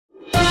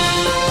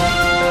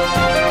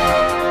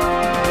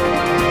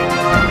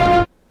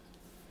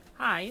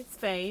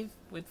Faye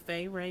with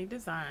Faye Ray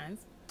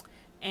Designs,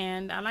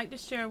 and I'd like to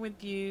share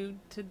with you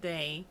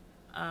today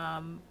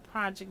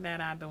project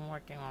that I've been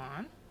working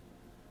on.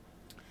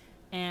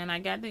 And I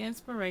got the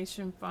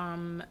inspiration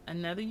from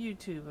another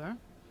YouTuber,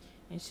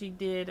 and she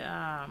did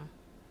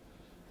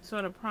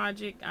sort of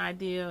project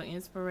idea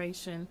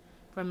inspiration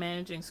for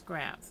managing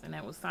scraps, and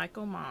that was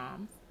Psycho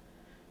Mom.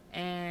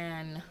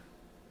 And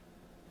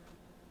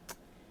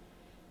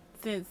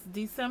since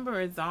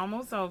December is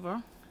almost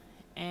over,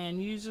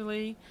 and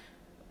usually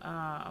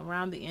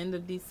around the end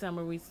of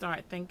December we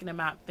start thinking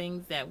about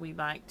things that we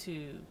like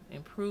to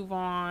improve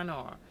on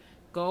or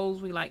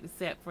goals we like to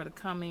set for the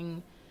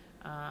coming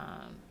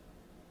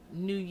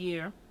new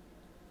year.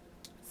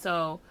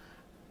 So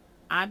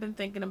I've been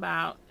thinking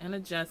about an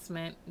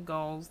adjustment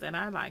goals that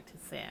I like to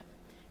set,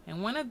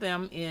 and one of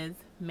them is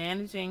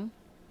managing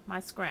my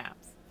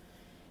scraps.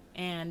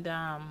 And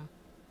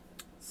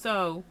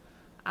so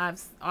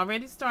I've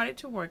already started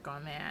to work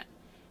on that,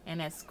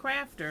 and as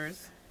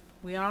crafters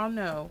we all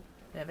know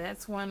that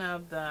that's one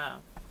of the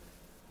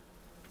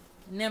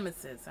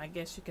nemesis, I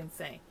guess you can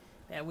say,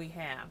 that we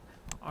have,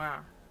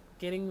 are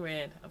getting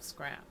rid of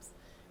scraps.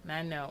 And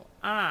I know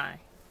I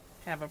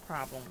have a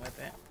problem with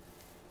it.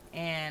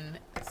 And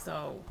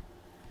so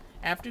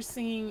after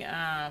seeing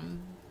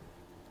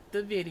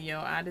the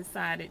video, I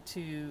decided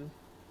to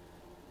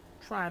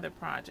try the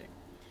project.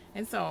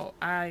 And so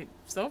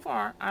so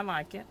far I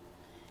like it.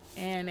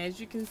 And as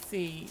you can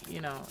see,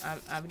 you know,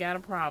 I've got a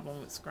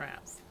problem with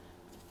scraps.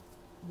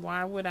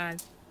 Why would I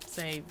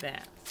save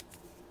that?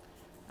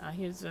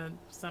 Here's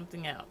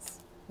something else.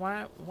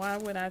 Why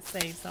would I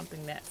save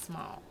something that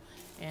small?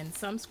 And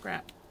some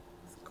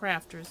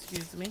crafters,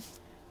 excuse me,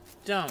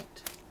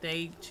 don't.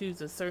 They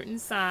choose a certain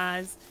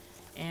size,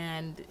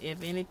 and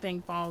if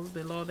anything falls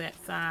below that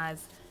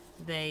size,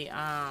 they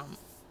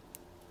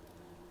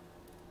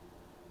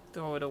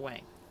throw it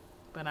away.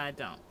 But I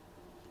don't.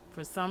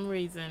 For some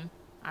reason,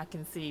 I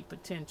can see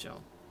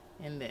potential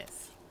in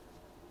this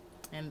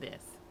and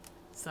this.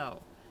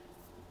 So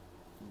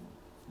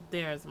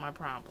there's my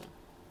problem.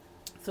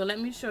 So let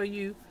me show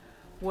you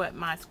what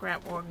my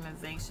scrap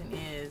organization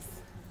is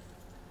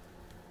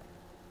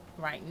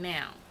right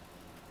now.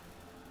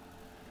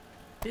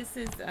 This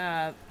is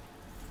a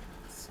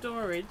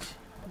storage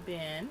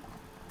bin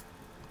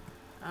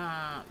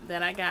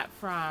that I got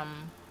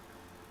from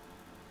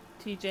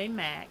TJ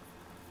Maxx,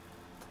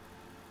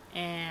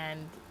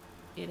 and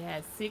it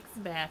has 6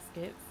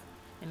 baskets,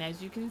 and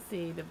as you can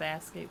see, the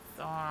baskets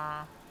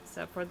are,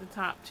 except for the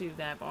top 2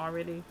 that I've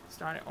already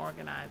started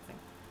organizing,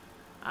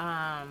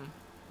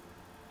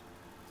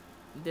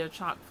 they're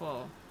chock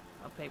full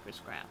of paper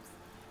scraps,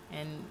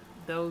 and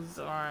those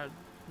are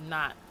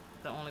not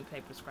the only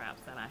paper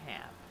scraps that I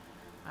have.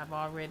 I've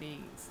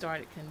already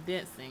started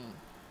condensing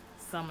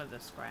some of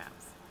the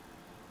scraps,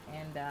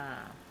 and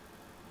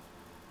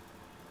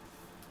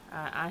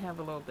I have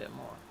a little bit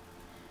more.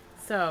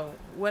 So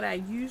what I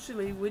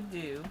usually would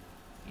do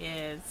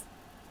is,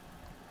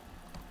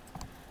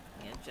 let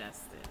me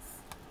adjust this,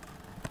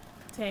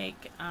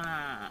 take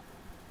a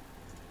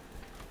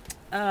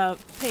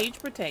page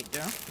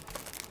protector,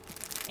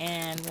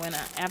 and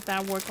after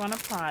I work on a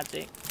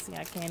project, see,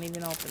 I can't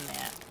even open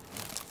that.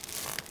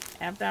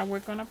 After I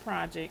work on a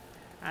project,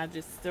 I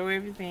just throw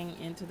everything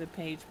into the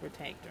page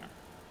protector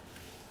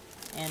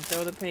and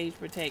throw the page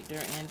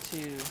protector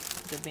into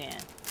the bin.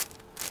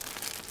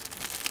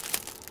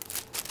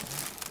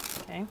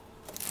 Okay,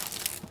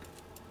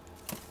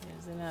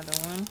 here's another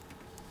one,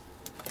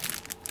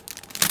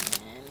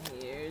 and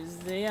here's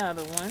the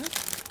other one,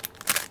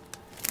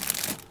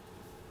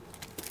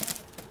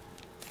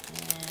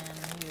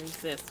 and here's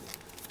this one.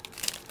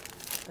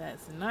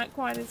 That's not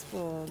quite as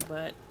full,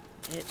 but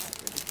it's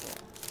pretty full.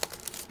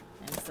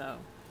 And so,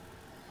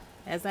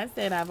 as I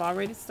said, I've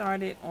already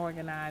started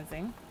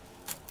organizing,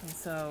 and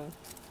so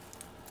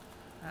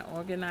I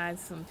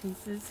organized some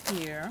pieces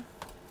here.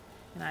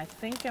 And I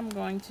think I'm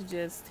going to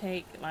just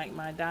take like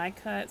my die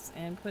cuts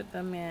and put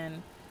them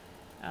in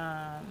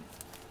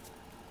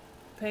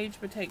page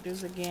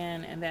protectors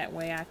again, and that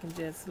way I can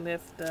just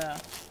lift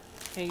the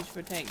page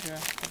protector,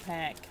 the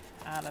pack,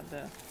 out of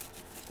the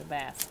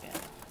basket.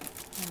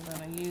 I'm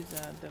going to use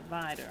a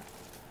divider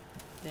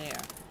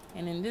there.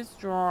 And in this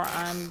drawer,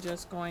 I'm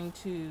just going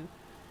to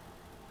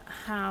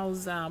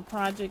house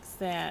projects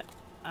that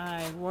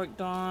I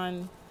worked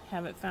on,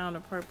 haven't found a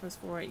purpose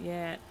for it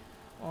yet,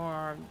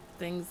 or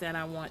things that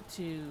I want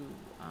to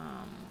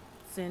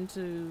send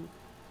to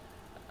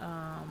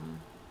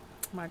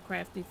my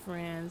crafty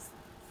friends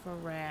for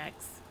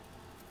racks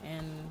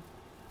and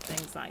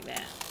things like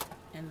that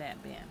in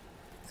that bin.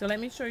 So let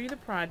me show you the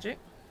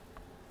project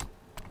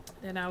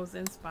that I was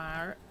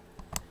inspired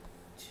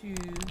to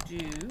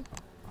do.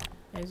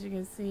 As you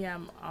can see,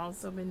 I've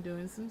also been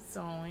doing some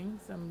sewing,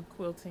 some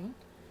quilting,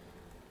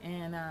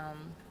 and I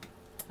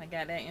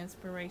got that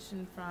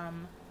inspiration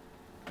from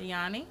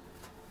Yanni.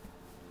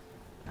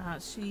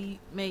 She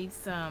made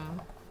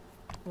some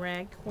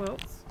rag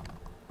quilts,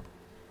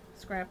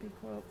 scrappy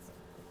quilts,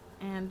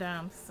 and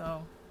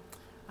so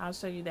I'll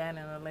show you that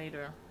in a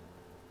later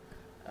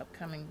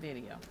upcoming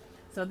video.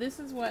 So this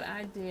is what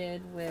I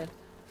did with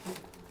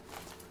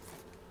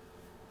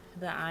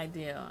the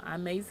ideal. I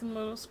made some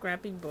little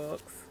scrappy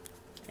books,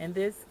 and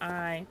this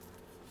I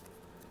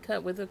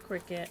cut with a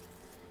Cricut,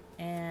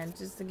 and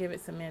just to give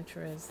it some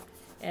interest,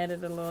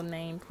 added a little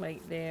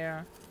nameplate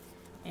there.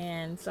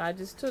 And so I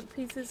just took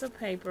pieces of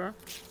paper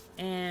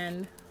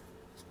and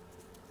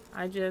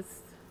I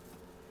just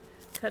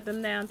cut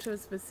them down to a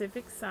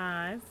specific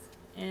size,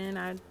 and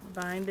I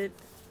binded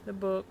the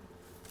book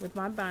with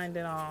my bind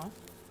it all,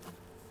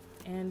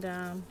 and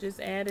just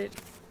added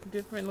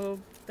different little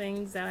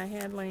things that I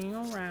had laying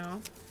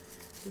around.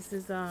 This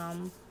is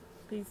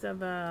piece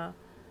of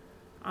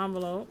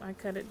envelope. I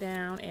cut it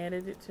down,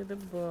 added it to the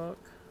book,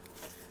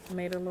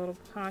 made a little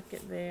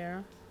pocket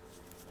there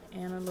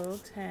and a little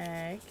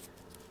tag,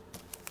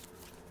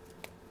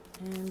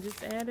 and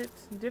just added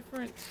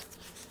different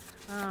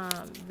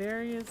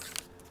various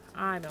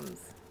items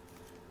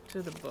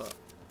to the book.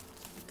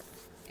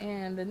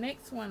 And the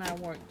next one I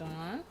worked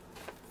on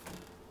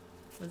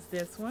was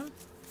this one,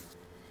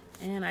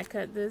 and I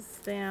cut this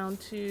down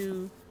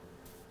to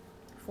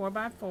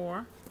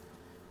 4x4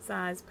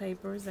 size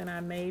papers, and I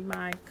made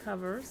my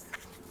covers,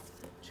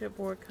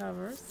 chipboard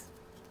covers.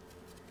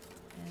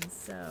 And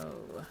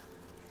so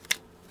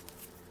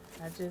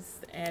I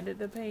just added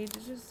the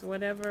pages,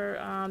 whatever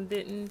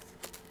didn't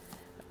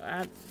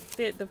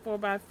fit the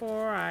 4x4,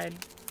 I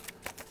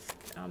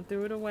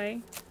threw it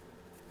away.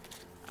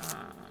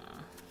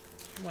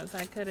 Once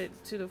I cut it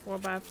to the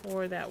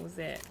 4x4, that was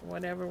it.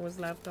 Whatever was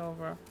left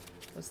over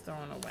was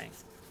thrown away.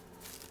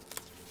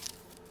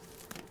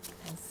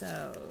 And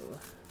so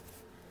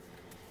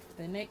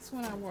the next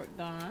one I worked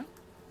on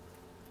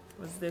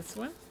was this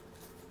one.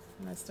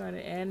 And I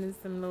started adding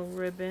some little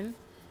ribbon,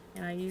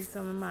 and I used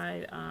some of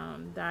my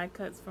die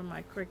cuts from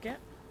my Cricut.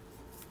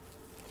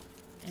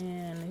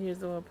 And here's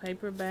a little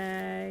paper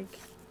bag,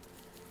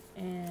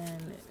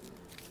 and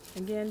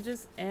again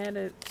just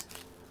added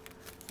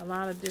a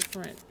lot of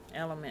different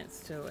elements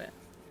to it.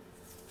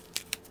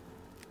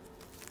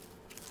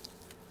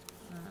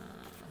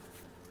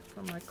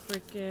 From my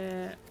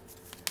Cricut,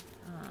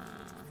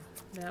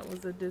 that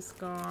was a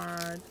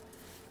discard,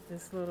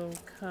 this little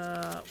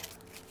cup,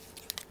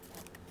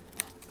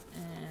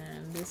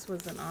 and this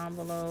was an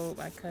envelope.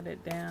 I cut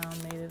it down,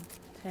 made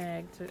a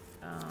tag to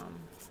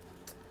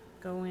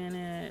go in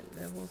it.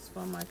 That was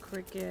from my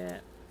Cricut.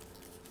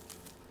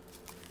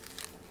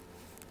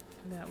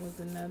 That was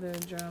another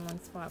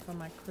journaling spot from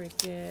my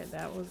Cricut.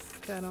 That was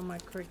cut on my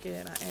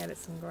Cricut. I added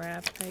some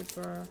graph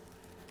paper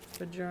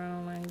for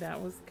journaling.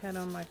 That was cut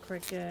on my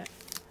Cricut,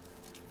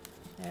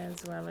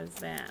 as well as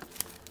that.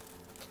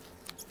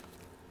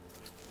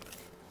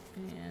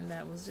 And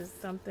that was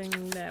just something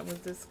that was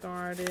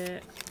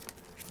discarded.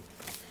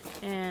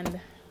 And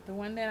the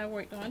one that I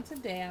worked on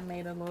today, I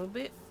made a little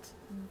bit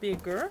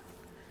bigger.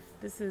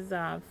 This is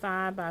 5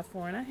 by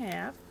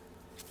 4.5.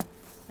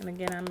 And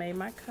again, I made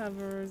my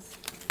covers,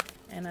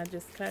 and I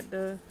just cut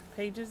the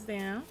pages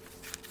down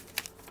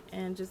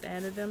and just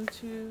added them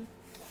to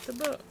the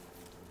book.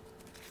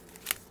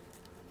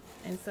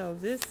 And so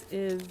this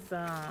is,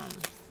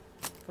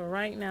 for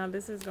right now,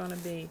 this is going to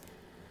be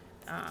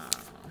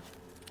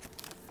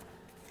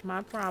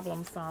my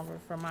problem solver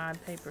for my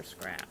paper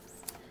scraps.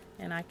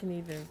 And I can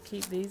either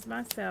keep these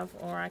myself,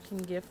 or I can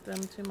gift them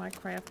to my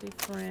crafty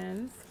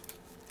friends.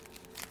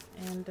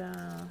 And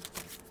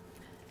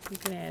you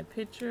can add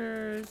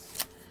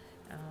pictures,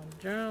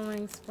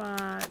 journaling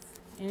spots,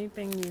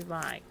 anything you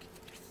like.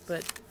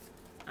 But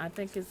I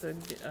think it's a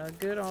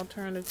good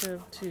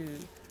alternative to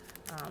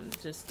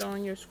just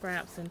throwing your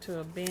scraps into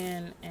a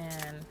bin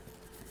and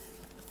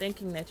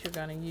thinking that you're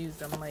going to use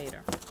them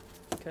later,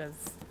 because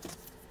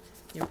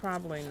you're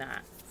probably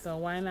not. So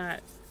why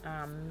not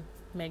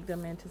make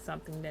them into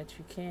something that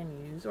you can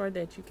use or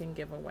that you can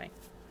give away.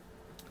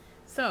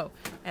 So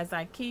as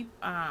I keep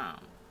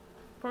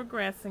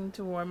progressing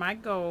toward my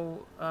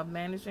goal of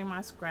managing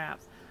my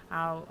scraps,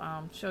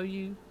 I'll show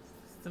you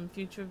some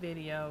future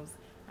videos,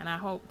 and I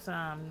hope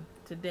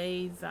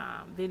today's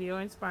video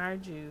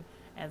inspired you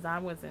as I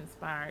was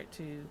inspired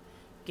to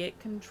get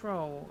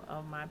control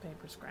of my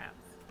paper scraps.